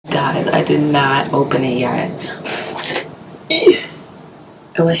Guys, I did not open it yet.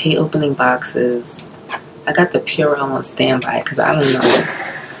 I would hate opening boxes. I got the Purell on standby because I don't know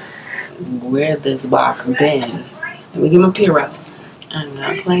where this box been. Let me get my Purell. I'm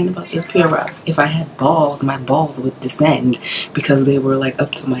not playing about this Purell. If I had balls, my balls would descend because they were like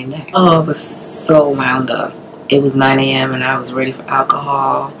up to my neck. Oh, it was so wound up. It was 9 a.m. and I was ready for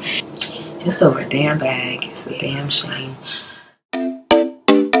alcohol. Just over a damn bag. It's a damn shame.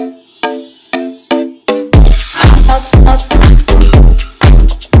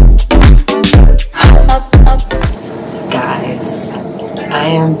 Guys, I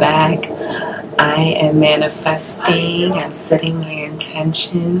am back. I am manifesting. I'm setting my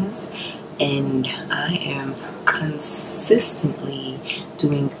intentions. And I am consistently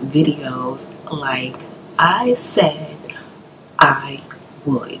doing videos like I said I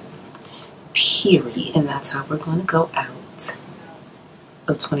would. Period. And that's how we're going to go out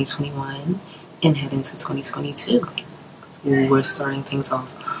of 2021 and head into 2022. We're starting things off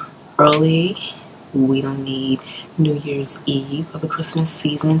early. We don't need New Year's Eve of the Christmas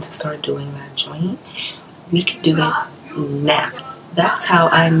season to start doing that joint. We could do it now. That's how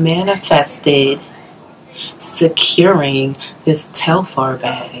I manifested securing this Telfar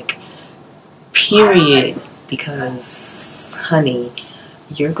bag. Period. Because, honey,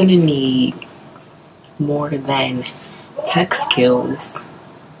 you're gonna need more than tech skills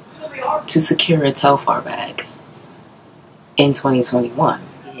to secure a Telfar bag in 2021.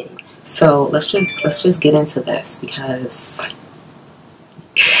 So let's just get into this because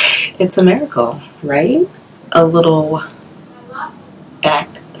it's a miracle, right? A little back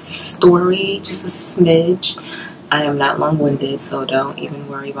story, just a smidge. I am not long-winded, so don't even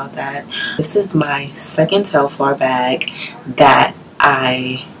worry about that. This is my second Telfar bag that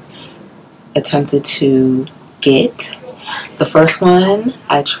I attempted to get. The first one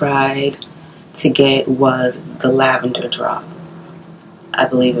I tried to get was the lavender drop. I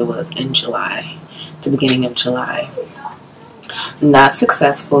believe it was in July, the beginning of July. Not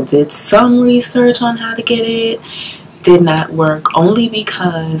successful. Did some research on how to get it. Did not work only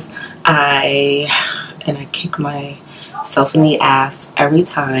because I kick myself in the ass every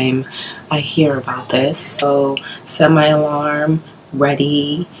time I hear about this. So set my alarm,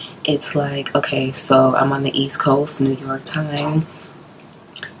 ready. It's like, okay, so I'm on the East Coast, New York time.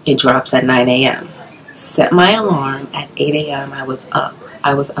 It drops at 9 a.m. Set my alarm at 8 a.m. I was up.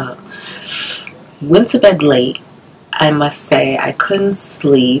 Went to bed late. I must say I couldn't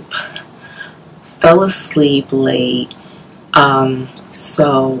sleep. Fell asleep late.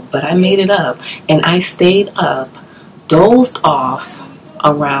 But I made it up. And I stayed up, dozed off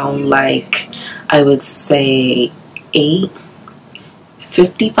around like, I would say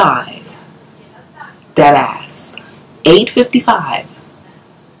 8:55. Dead ass. 8:55.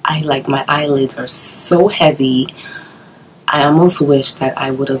 My eyelids are so heavy. I almost wish that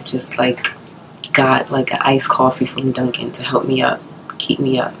I would have just got an iced coffee from Dunkin' to help me up, keep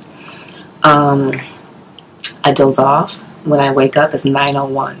me up. I doze off. When I wake up, it's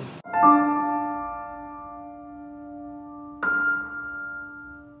 9:01.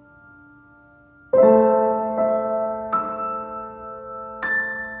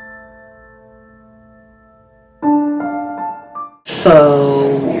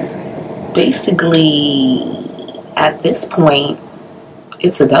 So basically, at this point,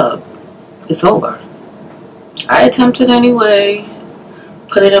 it's a dub. It's over. I attempted anyway.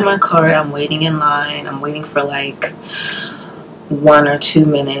 Put it in my cart. I'm waiting in line. I'm waiting for 1 or 2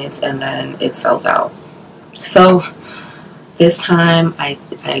 minutes, and then it sells out. So this time I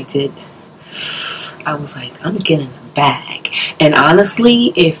was like, I'm getting a bag. And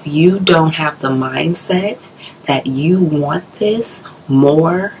honestly, if you don't have the mindset that you want this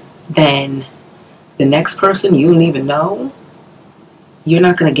more than the next person you don't even know, you're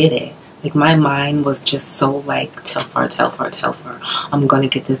not gonna get it. My mind was just so Telfar, Telfar, Telfar. I'm gonna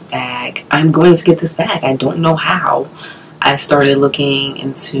get this bag. I'm going to get this bag. I don't know how. I started looking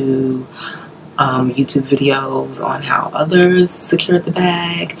into YouTube videos on how others secured the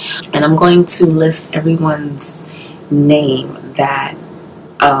bag. And I'm going to list everyone's name that,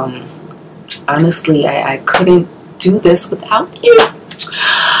 honestly, I couldn't do this without you.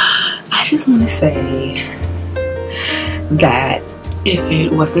 I just want to say that if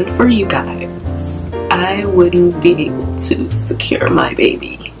it wasn't for you guys, I wouldn't be able to secure my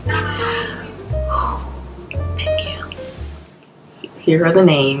baby. Thank you. Here are the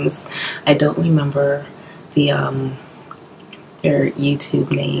names. I don't remember their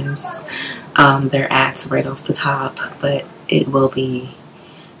YouTube names, their ads right off the top, but it will be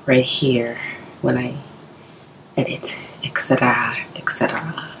right here when I edit, etc.,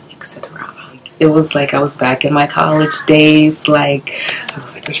 etc., It was like I was back in my college days. Like, I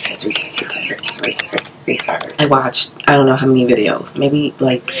was like, research. I watched, I don't know how many videos, maybe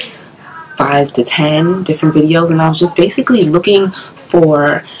like 5 to 10 different videos, and I was just basically looking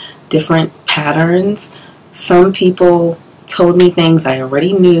for different patterns. Some people told me things I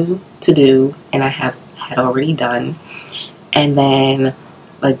already knew to do and I had already done, and then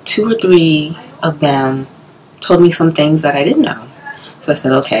like 2 or 3 of them told me some things that I didn't know. So I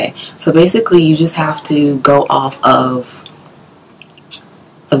said, okay. So basically you just have to go off of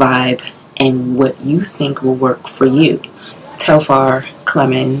the vibe and what you think will work for you. Telfar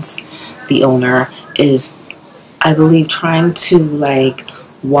Clemens, the owner, is, I believe, trying to like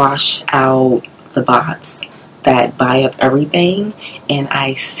wash out the bots that buy up everything, and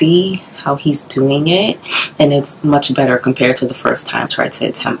I see how he's doing it, and it's much better compared to the first time I tried to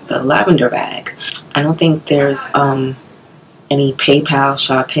attempt the lavender bag. I don't think there's any PayPal,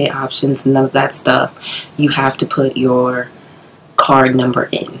 Shop Pay options, none of that stuff. You have to put your card number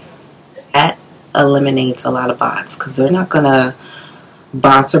in. That eliminates a lot of bots, because they're not gonna,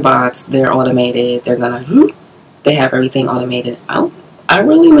 bots are bots, they're automated, they're gonna, they have everything automated. I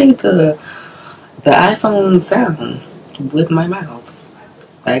really made the iPhone sound with my mouth,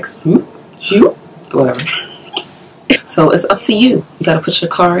 like, whatever. So it's up to you. You gotta put your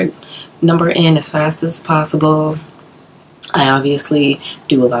card number in as fast as possible. I obviously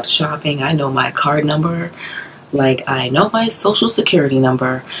do a lot of shopping. I know my card number, like I know my social security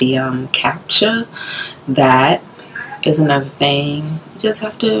number. The CAPTCHA, that is another thing. You just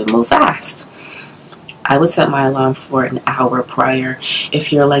have to move fast. I would set my alarm for an hour prior.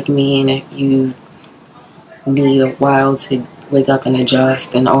 If you're like me and if you need a while to wake up and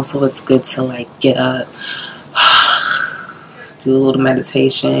adjust, and also it's good to like get up, do a little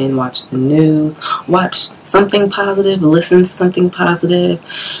meditation, watch the news, watch something positive, listen to something positive.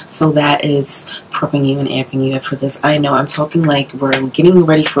 So that is prepping you and amping you up for this. I know I'm talking like we're getting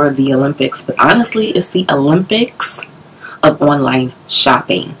ready for the Olympics, but honestly it's the Olympics of online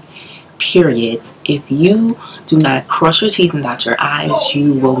shopping, period. If you do not cross your T's and dot your I's,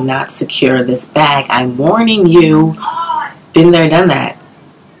 you will not secure this bag. I'm warning you. Been there, done that.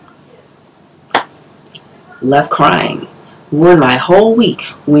 Left crying. Ruined my whole week.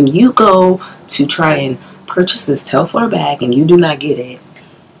 When you go to try and purchase this Telfar bag and you do not get it,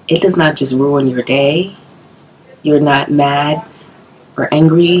 it does not just ruin your day. You're not mad or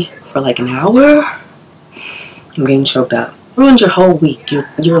angry for like an hour. I'm getting choked up. Ruined your whole week.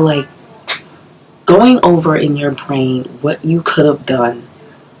 You're like going over in your brain what you could have done.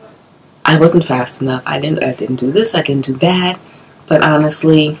 I wasn't fast enough. I didn't do this. I didn't do that. But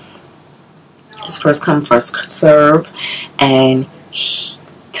honestly, it's first come, first serve. And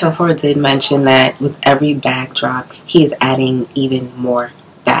Telfar did mention that with every bag drop, he is adding even more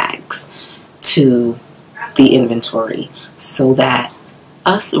bags to the inventory, so that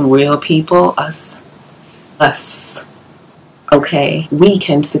us real people, us, okay, we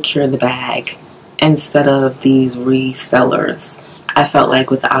can secure the bag instead of these resellers. I felt like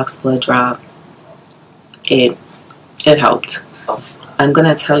with the OXBLOOD drop, it helped. I'm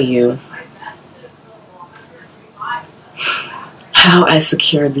gonna tell you how I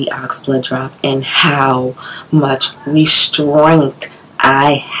secured the OXBLOOD drop and how much restraint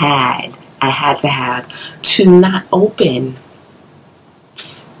I had to have to not open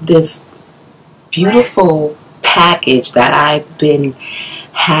this beautiful package that I've been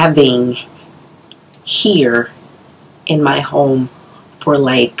having here in my home for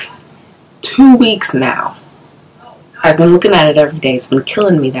like 2 weeks now. I've been looking at it every day. It's been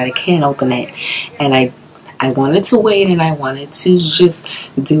killing me that I can't open it, and I wanted to wait, and I wanted to just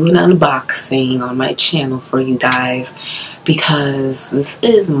do an unboxing on my channel for you guys, because this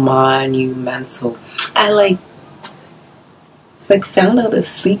is monumental. I like found out a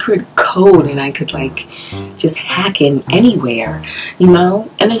secret code, and I could like just hack in anywhere, you know.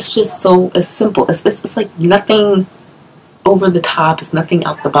 And it's just so, it's simple. It's like nothing over the top. It's nothing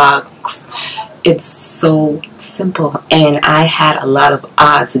out the box. It's so simple, and I had a lot of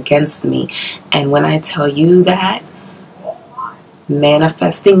odds against me. And when I tell you that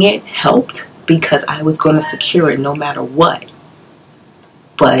manifesting it helped, because I was going to secure it no matter what.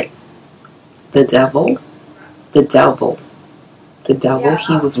 But the devil,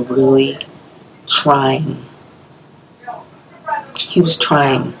 he was really trying. He was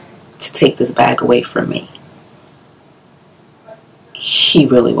trying to take this bag away from me. He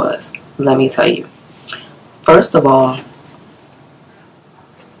really was. Let me tell you. First of all,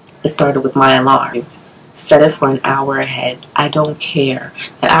 it started with my alarm. Set it for an hour ahead. I don't care.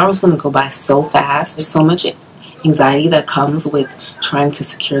 That hour is going to go by so fast. There's so much anxiety that comes with trying to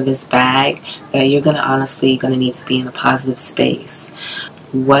secure this bag, that you're honestly gonna need to be in a positive space.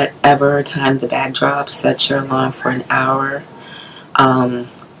 Whatever time the bag drops, set your alarm for an hour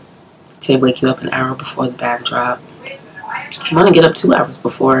to wake you up an hour before the bag drop. If you want to get up 2 hours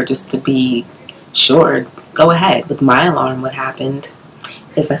before just to be sure, go ahead. With my alarm, what happened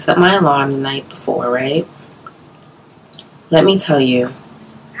is I set my alarm the night before, right? Let me tell you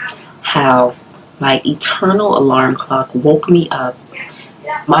how my eternal alarm clock woke me up.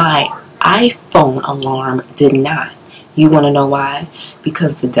 My iPhone alarm did not. You want to know why?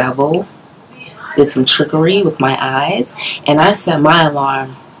 Because the devil did some trickery with my eyes, and I set my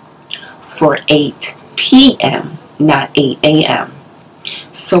alarm for 8 p.m., not 8 a.m.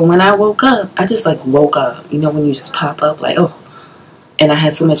 So when I woke up, I just like woke up. You know when you just pop up like, oh. And I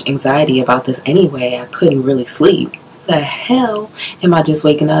had so much anxiety about this anyway, I couldn't really sleep. The hell am I just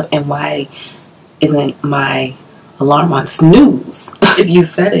waking up, and why isn't my alarm on snooze? If you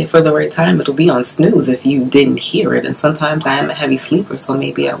set it for the right time, it'll be on snooze if you didn't hear it. And sometimes I am a heavy sleeper, so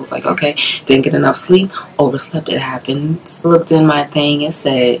maybe I was like, okay, didn't get enough sleep, overslept, it happens. Looked in my thing, it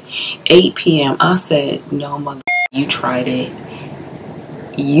said 8 p.m. I said, no, mother, you tried it.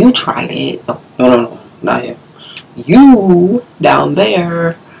 You tried it. Oh, no, not him. You down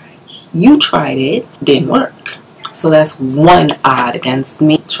there, you tried it, didn't work. So that's one odd against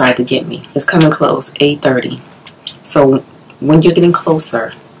me. Tried to get me. It's coming close, 8:30. So when you're getting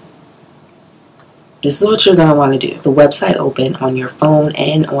closer, this is what you're going to want to do. The website open on your phone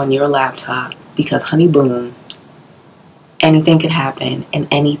and on your laptop, because honey boom, anything could happen, and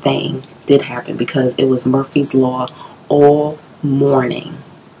anything did happen because it was Murphy's Law all morning.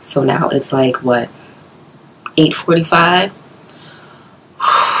 So now it's like, what, 8:45?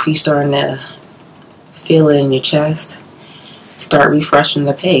 You starting to feel it in your chest. Start refreshing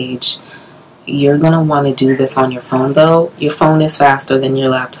the page. You're going to want to do this on your phone, though. Your phone is faster than your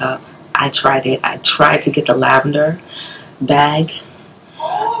laptop. I tried it. I tried to get the lavender bag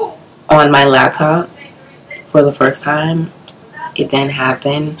on my laptop for the first time. It didn't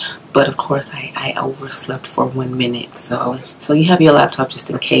happen, but of course I overslept for 1 minute. So you have your laptop just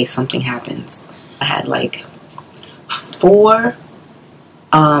in case something happens. I had like 4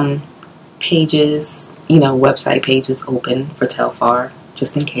 pages, website pages open for Telfar,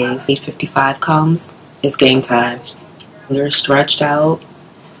 just in case. 8:55 comes, it's game time. You're stretched out.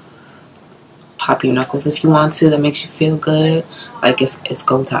 Pop your knuckles if you want to. That makes you feel good. Like it's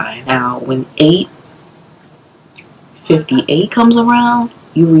go time. Now, when 8:58 comes around,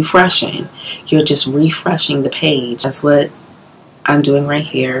 you refreshing. You're just refreshing the page. That's what I'm doing right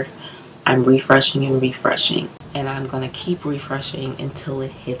here. I'm refreshing and refreshing. And I'm going to keep refreshing until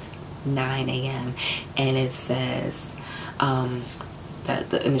it hits 9 a.m. and it says and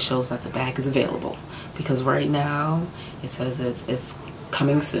it shows that the bag is available, because right now it says it's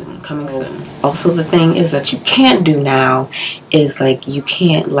coming soon. Also, the thing is that you can't do now is like you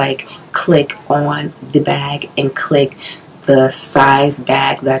can't like click on the bag and click the size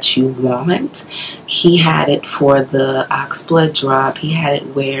bag that you want. He had it for the OXBLOOD drop. He had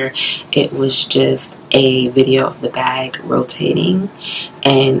it where it was just a video of the bag rotating,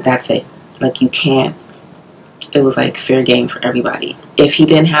 and that's it. Like, you can't. It was like fair game for everybody. If he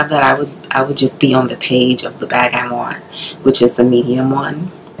didn't have that, I would just be on the page of the bag I want, which is the medium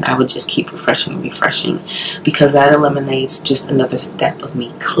one. I would just keep refreshing and refreshing, because that eliminates just another step of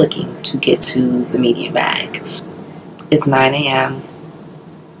me clicking to get to the medium bag. It's 9 a.m.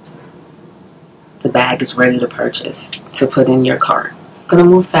 The bag is ready to purchase, to put in your cart. Gonna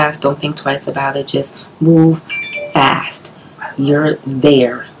move fast. Don't think twice about it. Just move fast. You're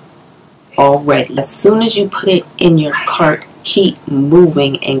there already. As soon as you put it in your cart, keep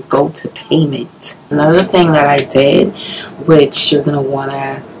moving and go to payment. Another thing that I did, which you're gonna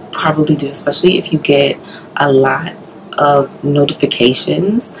wanna probably do, especially if you get a lot of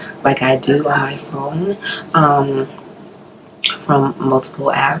notifications like I do on my phone, from multiple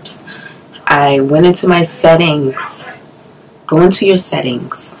apps. I went into my settings. Go into your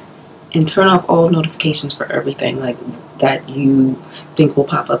settings and turn off all notifications for everything like that you think will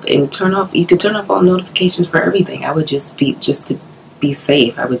pop up, and you can turn off all notifications for everything. I would just to be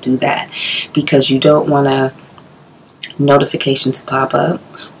safe, I would do that, because you don't want a notification to pop up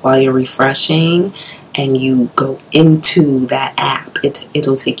while you're refreshing and you go into that app.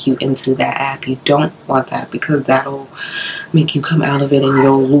 It'll take you into that app. You don't want that, because that'll make you come out of it and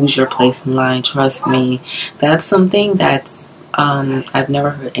you'll lose your place in line. Trust me. That's something that's I've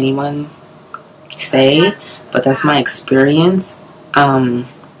never heard anyone say, but that's my experience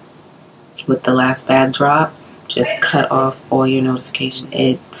with the last bag drop. just cut off all your notifications.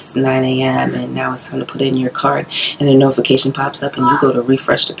 It's 9 a.m. and now it's time to put in your card, and a notification pops up and you go to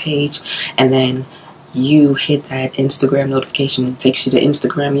refresh the page, and then you hit that Instagram notification and it takes you to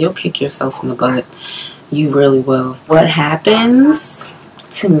Instagram. You'll kick yourself in the butt. You really will. What happens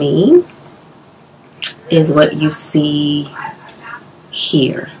to me is what you see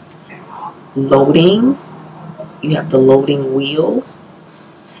here. Loading. You have the loading wheel,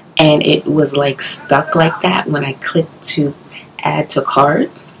 and it was like stuck like that when I clicked to add to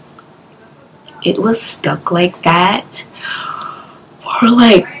cart. It was stuck like that for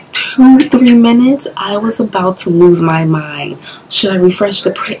like 2-3 minutes. I was about to lose my mind. Should I refresh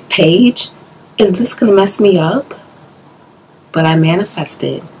the page? Is this gonna mess me up? But I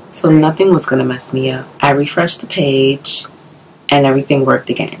manifested, so nothing was gonna mess me up. I refreshed the page and everything worked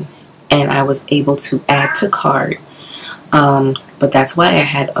again, and I was able to add to cart. But that's why I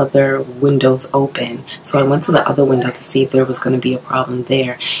had other windows open. So I went to the other window to see if there was going to be a problem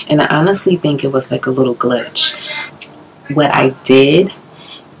there. And I honestly think it was like a little glitch. What I did,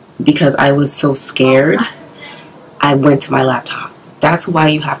 because I was so scared, I went to my laptop. That's why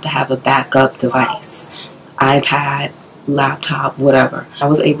you have to have a backup device. iPad, laptop, whatever. I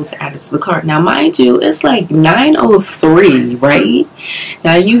was able to add it to the cart. Now, mind you, it's like 9:03, right?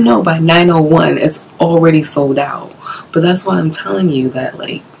 Now, you know by 9:01, it's already sold out. But that's why I'm telling you that,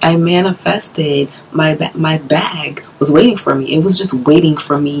 like, I manifested. My bag was waiting for me. It was just waiting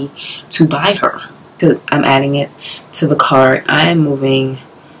for me to buy her. I'm adding it to the cart. I am moving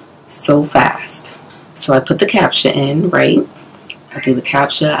so fast. So I put the CAPTCHA in, right? I do the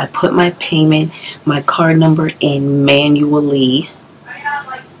CAPTCHA. I put my payment, my card number in manually.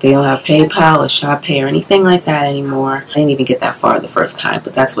 They don't have PayPal or Shop Pay or anything like that anymore. I didn't even get that far the first time,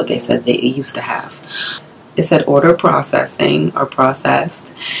 but that's what they said they used to have. It said order processing or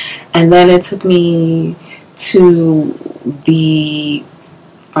processed. And then it took me to the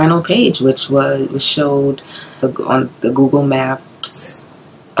final page, which was showed on the Google Maps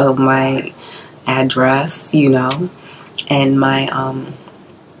of my address, you know, and my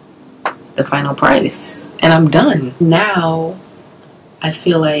the final price, and I'm done. Now I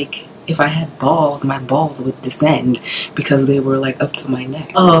feel like if I had balls, my balls would descend because they were like up to my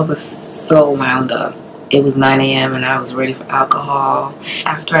neck. Oh, it was so wound up. It was 9 a.m. and I was ready for alcohol.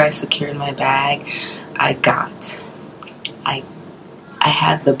 After I secured my bag, I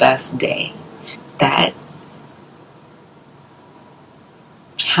had the best day. That,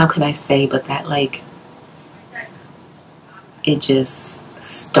 how can I say, but that, like, it just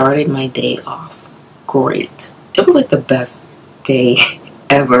started my day off great. It was like the best day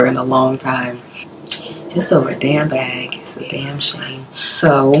ever in a long time. Just over a damn bag. It's a damn shame.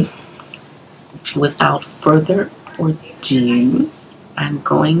 So, without further ado, I'm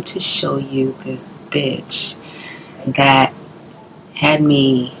going to show you this bitch that had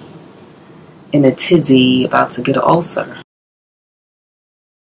me in a tizzy about to get an ulcer.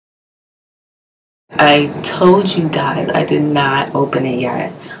 I told you guys I did not open it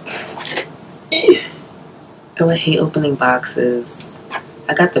yet. I would hate opening boxes.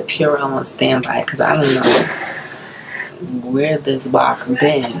 I got the Purell on standby because I don't know where this box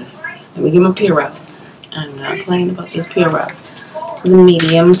been. Let me get my Purell. I'm not playing about this Purell. The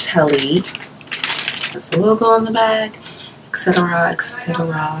medium telly. There's a logo on the bag, etc.,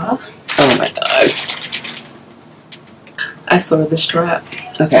 etc. Oh my god. I saw the strap.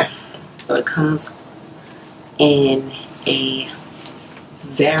 Okay. So it comes in a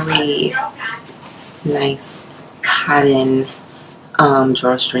very nice cotton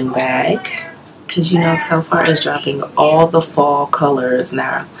drawstring bag, because you know Telfar is dropping all the fall colors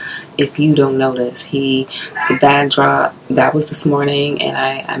now. If you don't notice, the bag drop, that was this morning and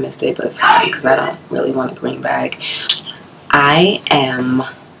I missed it, but it's fine because I don't really want a green bag. I am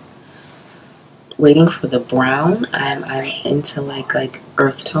waiting for the brown. I'm into like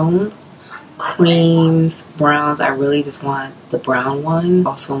earth tone creams, browns. I really just want the brown one.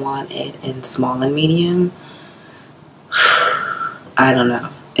 Also want it in small and medium. I don't know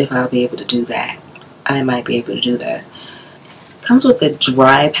if I'll be able to do that. I might be able to do that. Comes with a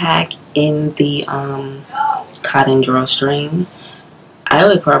dry pack in the cotton drawstring. I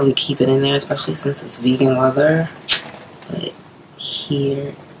would probably keep it in there, especially since it's vegan leather. But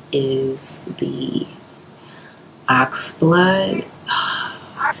here is the OXBLOOD.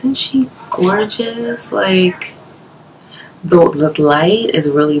 Isn't she gorgeous? Like, the light is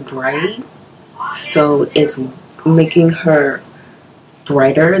really bright, so it's making her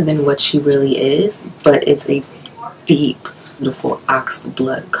brighter than what she really is, but it's a deep, beautiful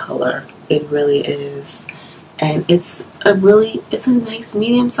OXBLOOD color. It really is. And it's a nice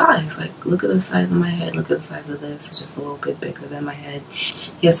medium size. Like, look at the size of my head, look at the size of this. It's just a little bit bigger than my head.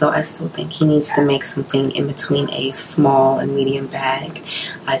 Yeah, so I still think he needs to make something in between a small and medium bag.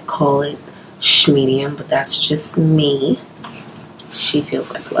 I call it medium, but that's just me. She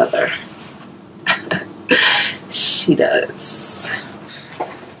feels like leather. She does.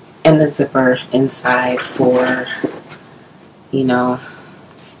 And the zipper inside for, you know,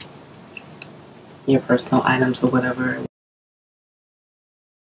 your personal items or whatever.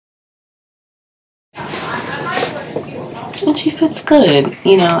 And she fits good.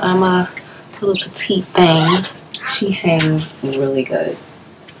 You know, I'm a little petite thing. She hangs really good.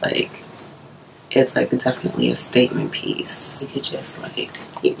 Like, it's like definitely a statement piece. You could just like,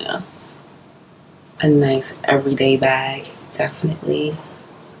 you know, a nice everyday bag, definitely.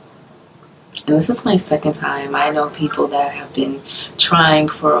 And this is my second time. I know people that have been trying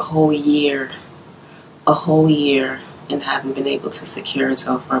for a whole year, and haven't been able to secure a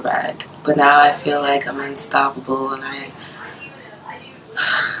Telfar bag. But now I feel like I'm unstoppable, and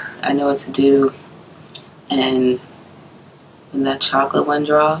I know what to do. And when that chocolate one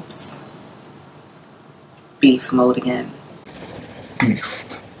drops, beast mode again.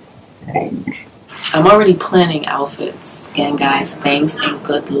 Beast mode. I'm already planning outfits. Again, guys, thanks and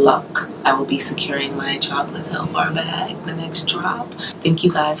good luck. I will be securing my chocolate Telfar bag the next drop. Thank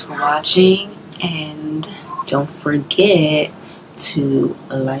you guys for watching, and don't forget to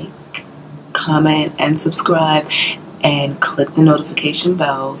like, comment, and subscribe, and click the notification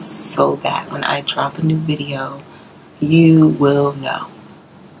bell so that when I drop a new video, you will know.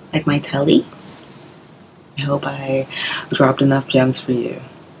 Like my telly. I hope I dropped enough gems for you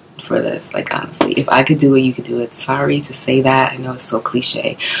for this. Like, honestly, if I could do it, you could do it. Sorry to say that. I know it's so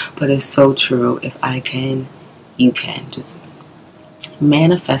cliche, but it's so true. If I can, you can. Just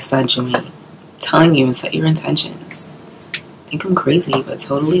manifest that joint. I'm telling you, and set your intentions. I think I'm crazy, but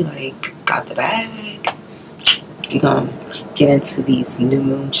totally, like, got the bag. You're gonna get into these new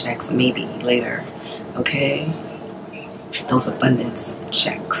moon checks maybe later, okay? Those abundance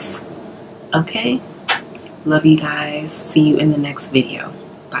checks, okay? Love you guys. See you in the next video.